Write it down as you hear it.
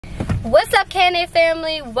What's up, Kanda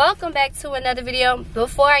family? Welcome back to another video.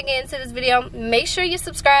 Before I get into this video, make sure you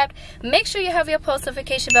subscribe, make sure you have your post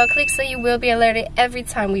notification bell clicked so you will be alerted every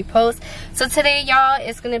time we post. So today, y'all,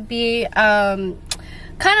 it's gonna be kind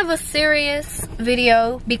of a serious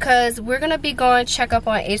video because we're gonna be going check up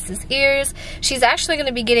on Ace's ears. She's actually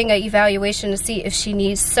gonna be getting an evaluation to see if she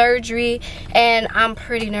needs surgery, and I'm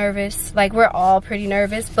pretty nervous. Like, we're all pretty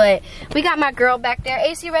nervous, but we got my girl back there.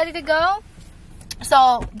 Ace, you ready to go?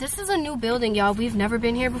 So this is a new building, y'all. We've never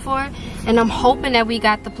been here before, and I'm hoping that we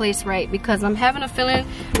got the place right because I'm having a feeling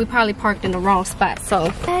we probably parked in the wrong spot.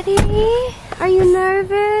 So, Daddy, are you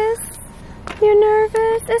nervous? You're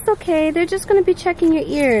nervous? It's okay. They're just gonna be checking your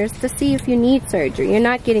ears to see if you need surgery. You're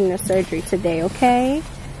not getting the surgery today, okay?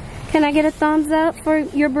 Can I get a thumbs up for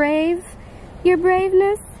your braveness? Give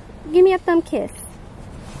me a thumb kiss.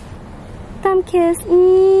 Thumb kiss.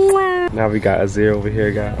 Mwah. Now we got Azir over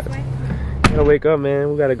here, guys. We gotta wake up,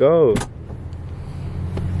 man. We gotta go.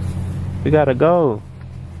 We gotta go.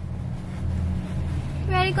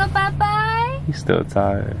 Ready to go bye-bye? He's still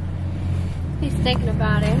tired. He's thinking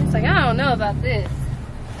about it. He's like, I don't know about this.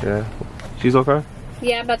 Yeah. She's okay?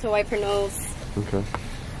 Yeah, I'm about to wipe her nose. Okay.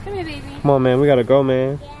 Come here, baby. Come on, man. We gotta go,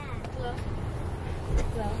 man. Yeah.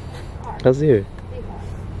 Azir.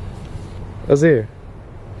 Azir.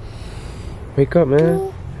 Wake up,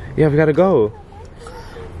 man. Yeah, we gotta go.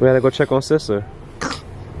 We gotta go check on sister.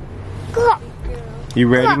 You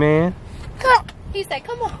ready, man? He said,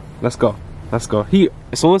 come on. Let's go. Let's go.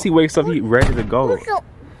 As soon as he wakes up, he ready to go.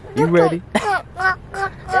 You ready?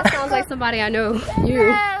 That sounds like somebody I know.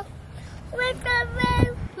 You.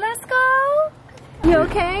 Let's go. You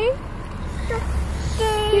okay?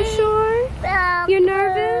 You sure? You're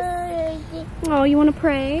nervous? Oh, you want to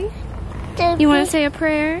pray? You want to say a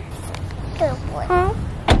prayer? Huh?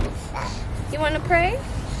 You want to pray?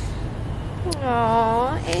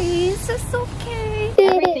 Aw, Ace, it's okay.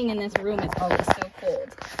 Everything in this room is always so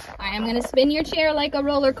cold. I am gonna spin your chair like a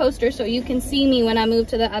roller coaster so you can see me when I move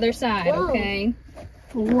to the other side, okay?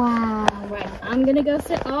 Wow. Right. I'm gonna go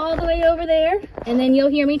sit all the way over there, and then you'll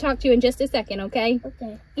hear me talk to you in just a second, okay?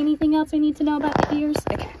 Okay. Anything else we need to know about the ears?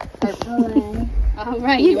 Okay. Alright.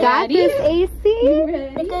 Alright, You got ready? this, AC. You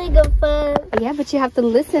ready? I'm gonna go first. Yeah, but you have to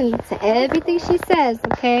listen to everything she says,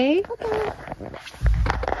 okay? Okay.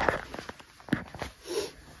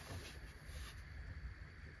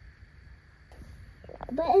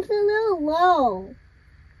 But it's a little low.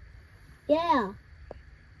 Yeah.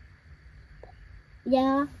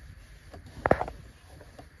 Yeah.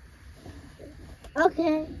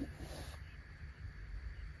 Okay.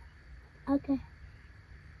 Okay.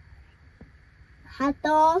 Hot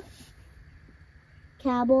dog.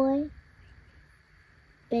 Cowboy.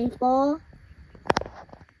 Baseball.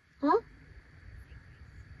 Huh?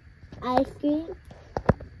 Ice cream.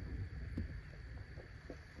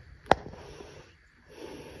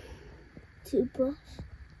 Toothbrush.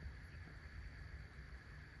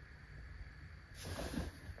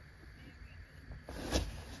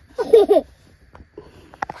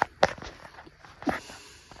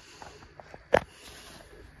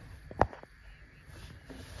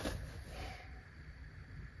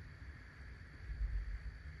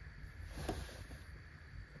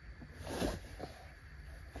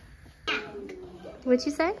 What'd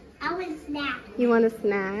you say? I want a snack. You want a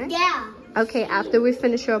snack? Yeah. Okay, after we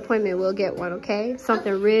finish your appointment, we'll get one, okay?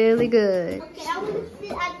 Something really good. Okay, I want to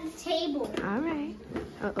sit at the table. All right.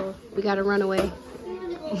 Uh-oh, we gotta run away. I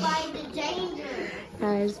want to go by the danger.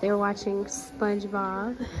 Guys, they're watching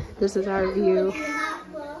SpongeBob. This is our view.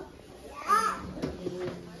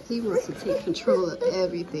 He wants to take control of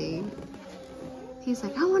everything. He's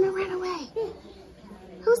like, I want to run away.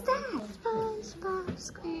 Who's that? SpongeBob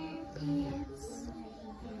SquarePants.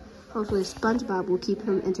 Hopefully SpongeBob will keep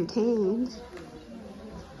him entertained.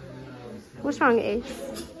 What's wrong,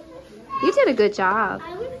 Ace? You did a good job.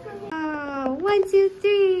 Oh, 1, 2,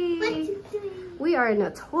 3. 1, 2, 3. We are in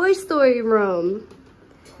a Toy Story room.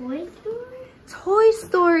 Toy Story? Toy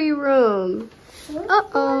Story room. Toy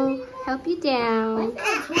Uh-oh. Help you down.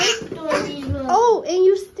 What's a Toy Story room? Oh, and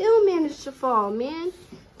you still managed to fall, man.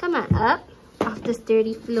 Come on, up. Off this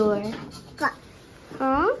dirty floor.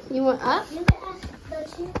 Huh? You want up?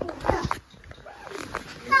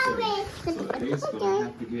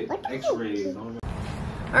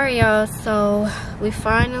 Alright, y'all, so we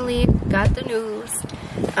finally got the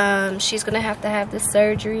news. She's gonna have to have the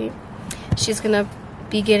surgery. She's gonna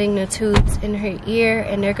be getting the tubes in her ear,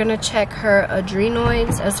 and they're gonna check her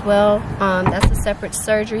adrenoids as well. That's a separate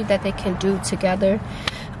surgery that they can do together.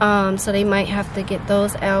 So they might have to get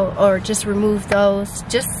those out or just remove those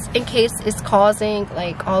just in case it's causing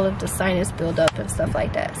like all of the sinus buildup and stuff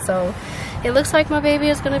like that. So it looks like my baby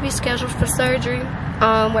is going to be scheduled for surgery.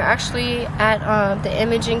 We're actually at the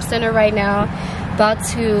imaging center right now, about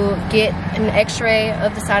to get an x-ray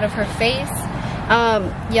of the side of her face.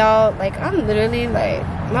 Y'all, like, I'm literally like,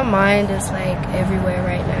 my mind is like everywhere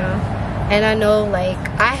right now. And I know, like,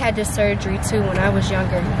 I had this surgery too when I was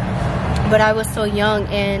younger, but I was so young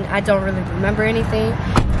and I don't really remember anything.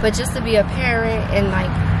 But just to be a parent and like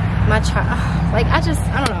my child, like, I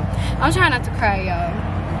don't know, I'm trying not to cry, y'all.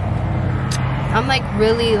 I'm like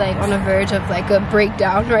really like on the verge of like a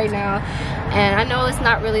breakdown right now, and I know it's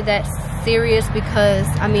not really that serious because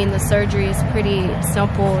I mean the surgery is pretty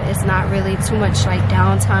simple. It's not really too much like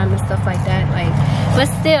downtime and stuff like that, like, but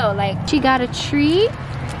still, like, she got a treat.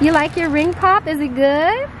 You like your ring pop? Is it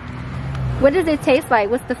good? What does it taste like?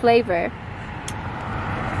 What's the flavor?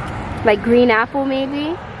 Like green apple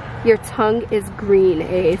maybe? Your tongue is green,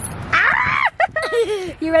 Ace. Ah!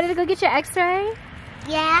 You ready to go get your x-ray?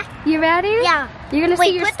 Yeah. You ready? Yeah. You're gonna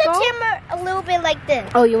see your put skull? the camera a little bit like this.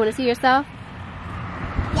 Oh, you want to see yourself?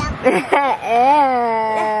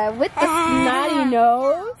 Yeah. With the snotty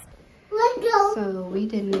nose. Let's go. So we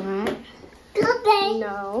did not. Come, babe.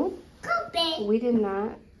 No, Come, babe. we did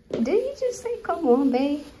not. Did you just say come on,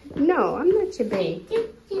 babe? No, I'm not your babe.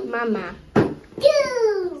 Mama.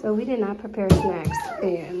 So we did not prepare snacks,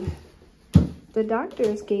 and the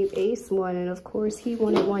doctors gave Ace one, and of course he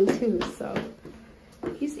wanted one too, so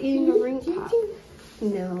he's eating a ring pop.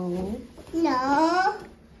 No. No.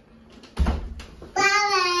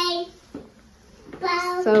 Bye.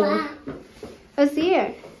 Bye. So,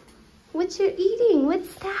 Azir, what you eating?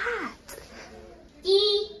 What's that?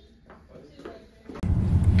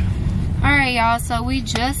 Alright, y'all, so we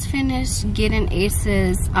just finished getting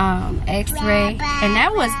Ace's x-ray, and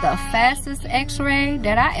that was the fastest x-ray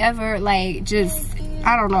that I ever, like, just,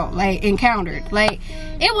 I don't know, like, encountered. Like,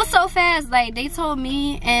 it was so fast. Like, they told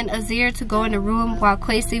me and Azir to go in the room while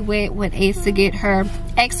Quasi went with Ace to get her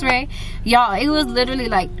x-ray. Y'all, it was literally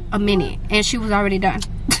like a minute and she was already done.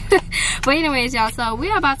 But anyways, y'all, so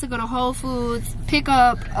we're about to go to Whole Foods, pick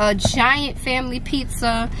up a giant family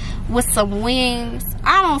pizza with some wings.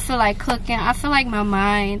 I don't feel like cooking. I feel like my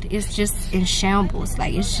mind is just in shambles.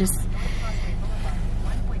 Like, it's just,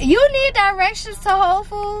 you need directions to Whole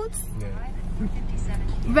Foods?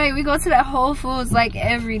 Babe, we go to that Whole Foods like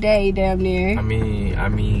every day, damn near. I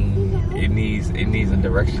mean, it needs a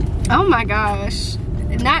direction. Oh my gosh.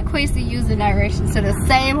 Not Quasi using directions to the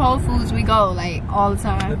same Whole Foods we go like all the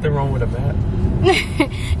time. Nothing wrong with a map.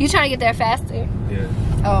 You trying to get there faster? Yeah.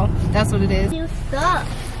 Oh, that's what it is. New stuff.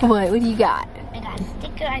 What do you got? I got a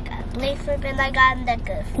sticker, I got lace flip, and I got a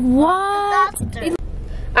necklace. What?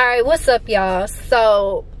 Alright, what's up, y'all?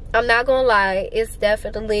 So, I'm not gonna lie, it's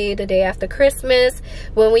definitely the day after Christmas.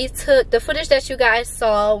 When we took the footage that you guys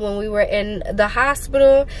saw when we were in the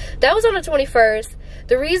hospital, that was on the 21st.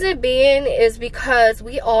 The reason being is because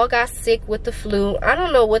we all got sick with the flu. I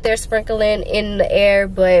don't know what they're sprinkling in the air,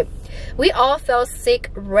 but we all fell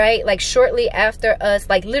sick right like shortly after us,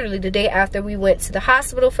 like literally the day after we went to the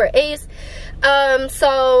hospital for Ace.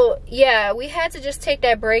 So yeah, we had to just take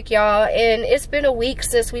that break, y'all, and it's been a week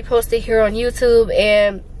since we posted here on YouTube,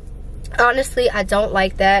 and honestly, I don't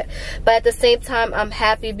like that, but at the same time, I'm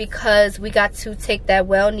happy because we got to take that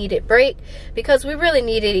well-needed break, because we really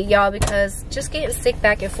needed it, y'all, because just getting sick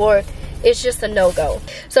back and forth, it's just a no-go.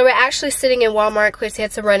 So we're actually sitting in Walmart. Quincy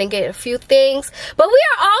had to run and get a few things, but we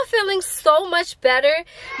are all feeling so much better.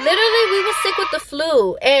 Literally, we were sick with the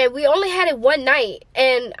flu, and we only had it one night,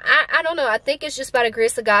 and I don't know, I think it's just by the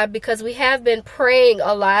grace of God, because we have been praying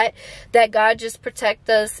a lot that God just protect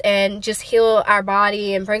us and just heal our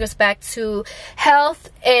body and bring us back to health.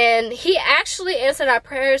 And he actually answered our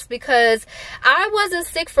prayers, because I wasn't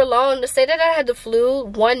sick for long. To say that I had the flu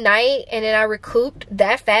one night and then I recouped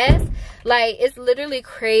that fast, like, it's literally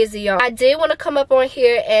crazy, y'all. I did want to come up on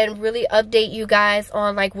here and really update you guys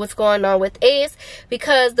on like what's going on with Ace,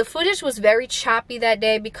 because the footage was very choppy that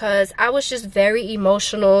day because I was just very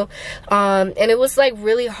emotional, and it was like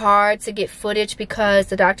really hard to get footage because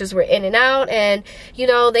the doctors were in and out, and you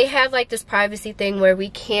know, they have like this privacy thing where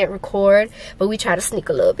we can't record, but we try to sneak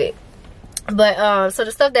a little bit. But so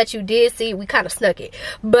the stuff that you did see, we kind of snuck it.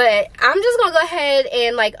 But I'm just gonna go ahead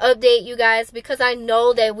and like update you guys, because I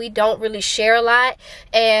know that we don't really share a lot,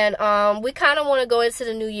 and we kind of want to go into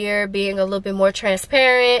the new year being a little bit more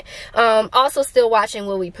transparent, also still watching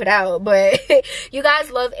what we put out. But you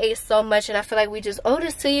guys love Ace so much, and I feel like we just owe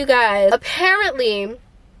this to you guys. Apparently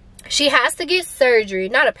She has to get surgery.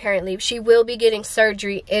 Not apparently. She will be getting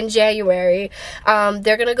surgery in January.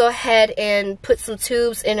 They're going to go ahead and put some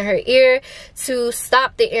tubes in her ear to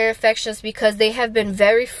stop the ear infections because they have been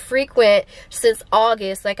very frequent since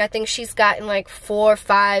August. Like, I think she's gotten like 4 or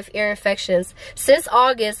 5 ear infections since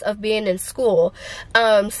August of being in school.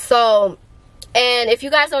 And if you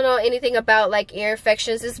guys don't know anything about like ear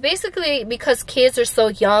infections, it's basically because kids are so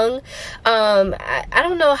young. I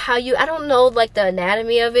don't know I don't know like the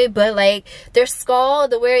anatomy of it, but like their skull,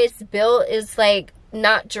 the way it's built is like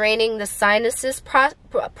not draining the sinuses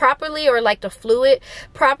properly, or like the fluid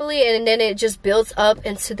properly, and then it just builds up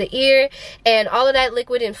into the ear, and all of that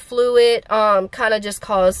liquid and fluid kind of just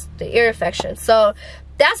cause the ear infection. So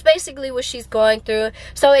that's basically what she's going through.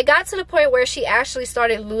 So it got to the point where she actually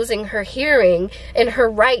started losing her hearing in her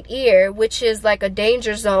right ear, which is like a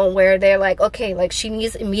danger zone where they're like, okay, like she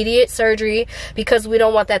needs immediate surgery because we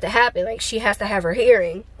don't want that to happen. Like she has to have her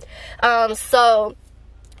hearing. So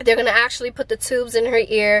they're gonna actually put the tubes in her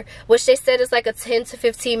ear, which they said is like a 10 to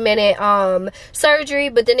 15 minute surgery.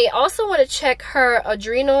 But then they also want to check her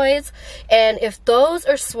adenoids, and if those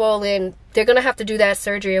are swollen, they're gonna have to do that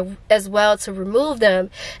surgery as well to remove them,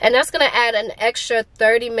 and that's gonna add an extra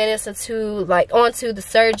 30 minutes onto the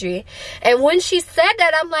surgery. And when she said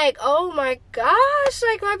that, I'm like, oh my gosh,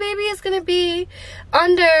 like my baby is gonna be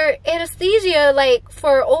under anesthesia like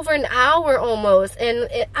for over an hour almost. And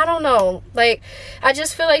I don't know, like I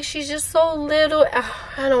just feel like she's just so little.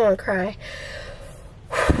 I don't want to cry.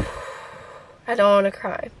 I don't want to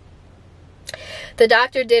cry. The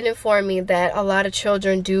doctor did inform me that a lot of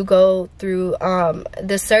children do go through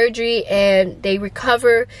the surgery and they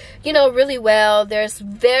recover, you know, really well. There's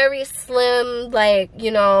very slim, like,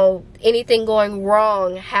 you know, anything going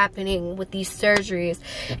wrong happening with these surgeries.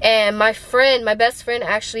 And my best friend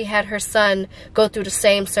actually had her son go through the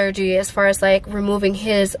same surgery as far as like removing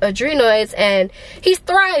his adenoids, and he's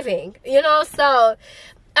thriving, you know. So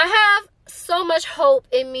I have so much hope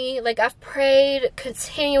in me. Like I've prayed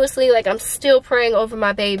continuously, like I'm still praying over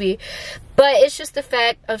my baby, but it's just the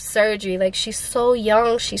fact of surgery. Like she's so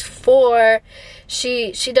young, she's 4,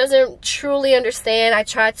 she doesn't truly understand.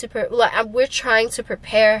 We're trying to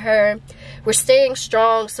prepare her, we're staying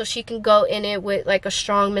strong so she can go in it with like a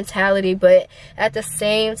strong mentality, but at the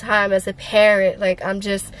same time as a parent, like I'm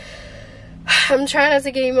trying not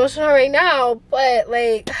to get emotional right now, but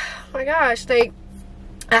like, oh my gosh, like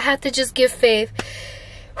I have to just give faith.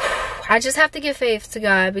 I just have to give faith to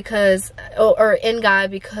God because, or in God,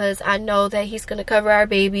 because I know that he's going to cover our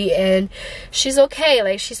baby and she's okay.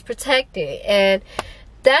 Like she's protected. And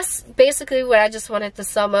that's basically what I just wanted to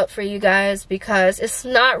sum up for you guys, because it's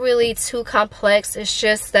not really too complex. It's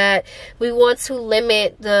just that we want to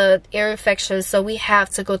limit the ear infections, so we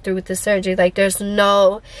have to go through with the surgery. Like there's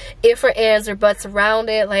no if or ands or buts around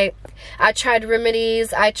it. Like I tried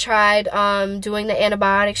remedies, I tried doing the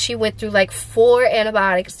antibiotics. She went through like 4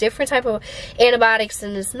 antibiotics, different type of antibiotics,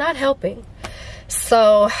 and it's not helping.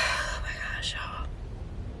 So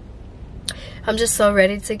I'm just so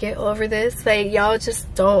ready to get over this. Like y'all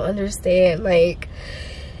just don't understand. Like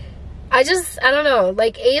I don't know,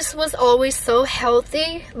 like Ace was always so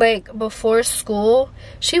healthy. Like before school,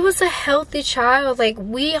 she was a healthy child. Like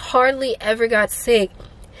we hardly ever got sick.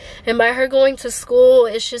 And by her going to school,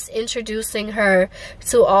 it's just introducing her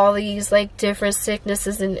to all these like different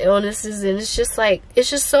sicknesses and illnesses, and it's just like, it's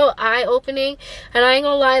just so eye-opening. And I ain't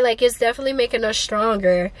gonna lie, like it's definitely making us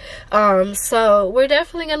stronger. So we're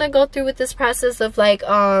definitely gonna go through with this process of like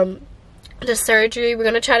the surgery. We're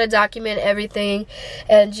gonna try to document everything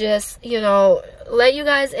and just, you know, let you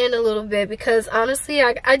guys in a little bit, because honestly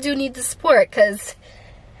I do need the support, because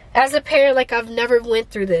as a parent, like I've never went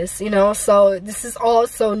through this, you know, so this is all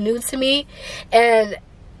so new to me. And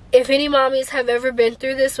if any mommies have ever been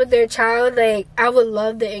through this with their child, like I would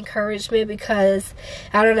love the encouragement, because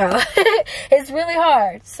I don't know, it's really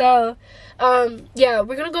hard. So yeah,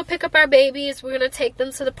 we're gonna go pick up our babies. We're gonna take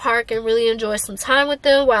them to the park and really enjoy some time with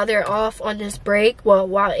them while they're off on this break. Well,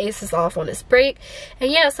 while Ace is off on this break.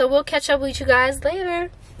 And yeah, so we'll catch up with you guys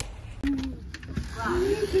later.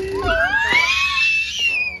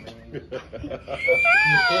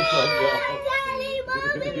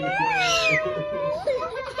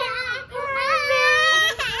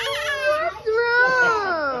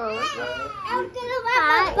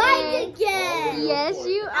 Yes,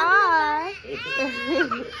 you are.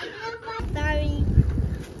 Sorry.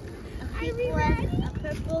 A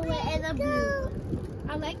purple and a blue.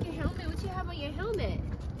 I like your helmet. What you have on your helmet?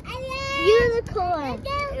 Unicorn.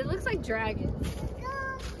 It looks like dragons.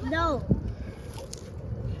 No.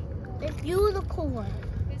 It's unicorn.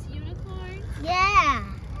 It's unicorn? Yeah.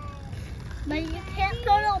 But you can't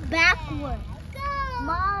pedal backward.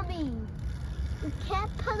 Mommy, you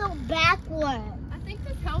can't pedal backward. I think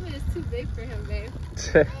this helmet is too big for him, babe.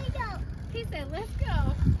 There you go. He said, let's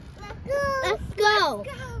go. Let's go. Let's go. Let's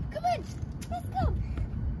go. Come on. Let's go.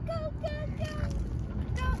 Go, go, go.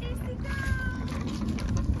 Go, AC, go.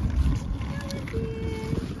 Go, AC.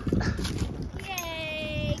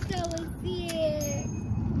 Yay, go with you.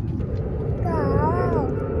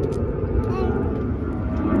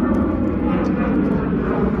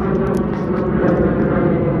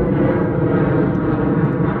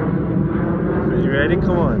 Are you ready?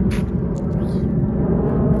 Come on.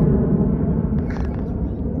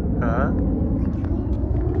 Huh?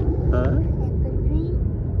 Huh?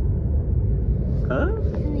 Huh?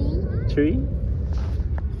 Tree?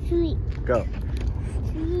 Tree. Go.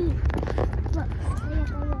 Tree. Look.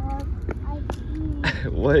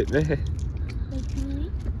 What, man?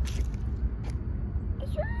 A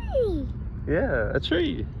tree. Yeah, a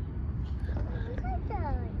tree.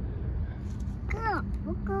 Go.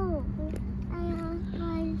 We'll go.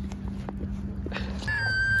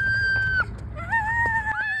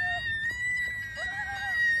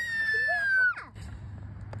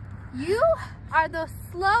 You are the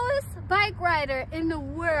slowest bike rider in the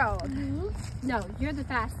world. No, you're the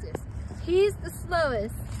fastest. He's the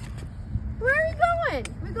slowest. Where are we going?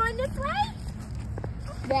 We're going this way?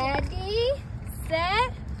 Ready,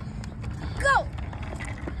 set, go.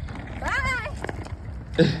 Bye.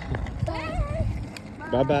 Bye.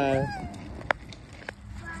 Bye-bye.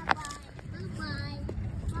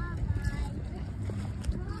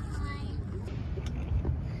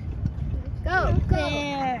 Go, go.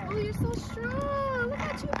 There. Oh, you're so strong. Look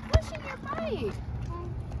at you pushing your bike.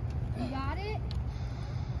 You got it?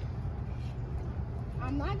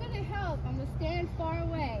 I'm not going to help. I'm going to stand far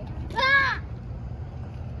away. Ah!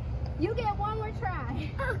 You get one more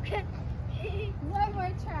try. Okay. One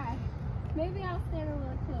more try. Maybe I'll stand a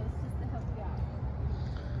little close just to help you out.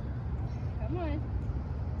 Come on.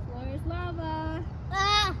 Floor is lava.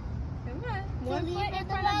 Ah! Come on. So One leave foot it in in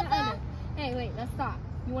front the of the lava? other. Hey, wait. Let's stop.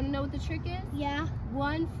 You want to know what the trick is? Yeah.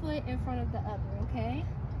 1 foot in front of the other, okay?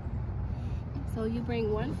 So you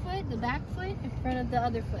bring 1 foot, the back foot, in front of the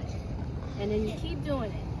other foot. And then you keep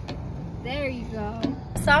doing it. There you go.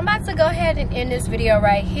 So I'm about to go ahead and end this video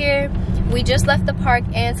right here. We just left the park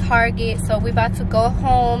and Target, so we're about to go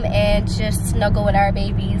home and just snuggle with our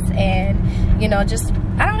babies and, you know, just,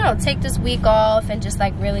 I don't know, take this week off and just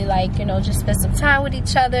like really like, you know, just spend some time with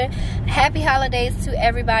each other. Happy holidays to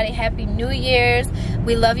everybody. Happy New Year's.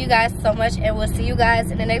 We love you guys so much and we'll see you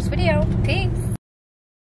guys in the next video. Peace.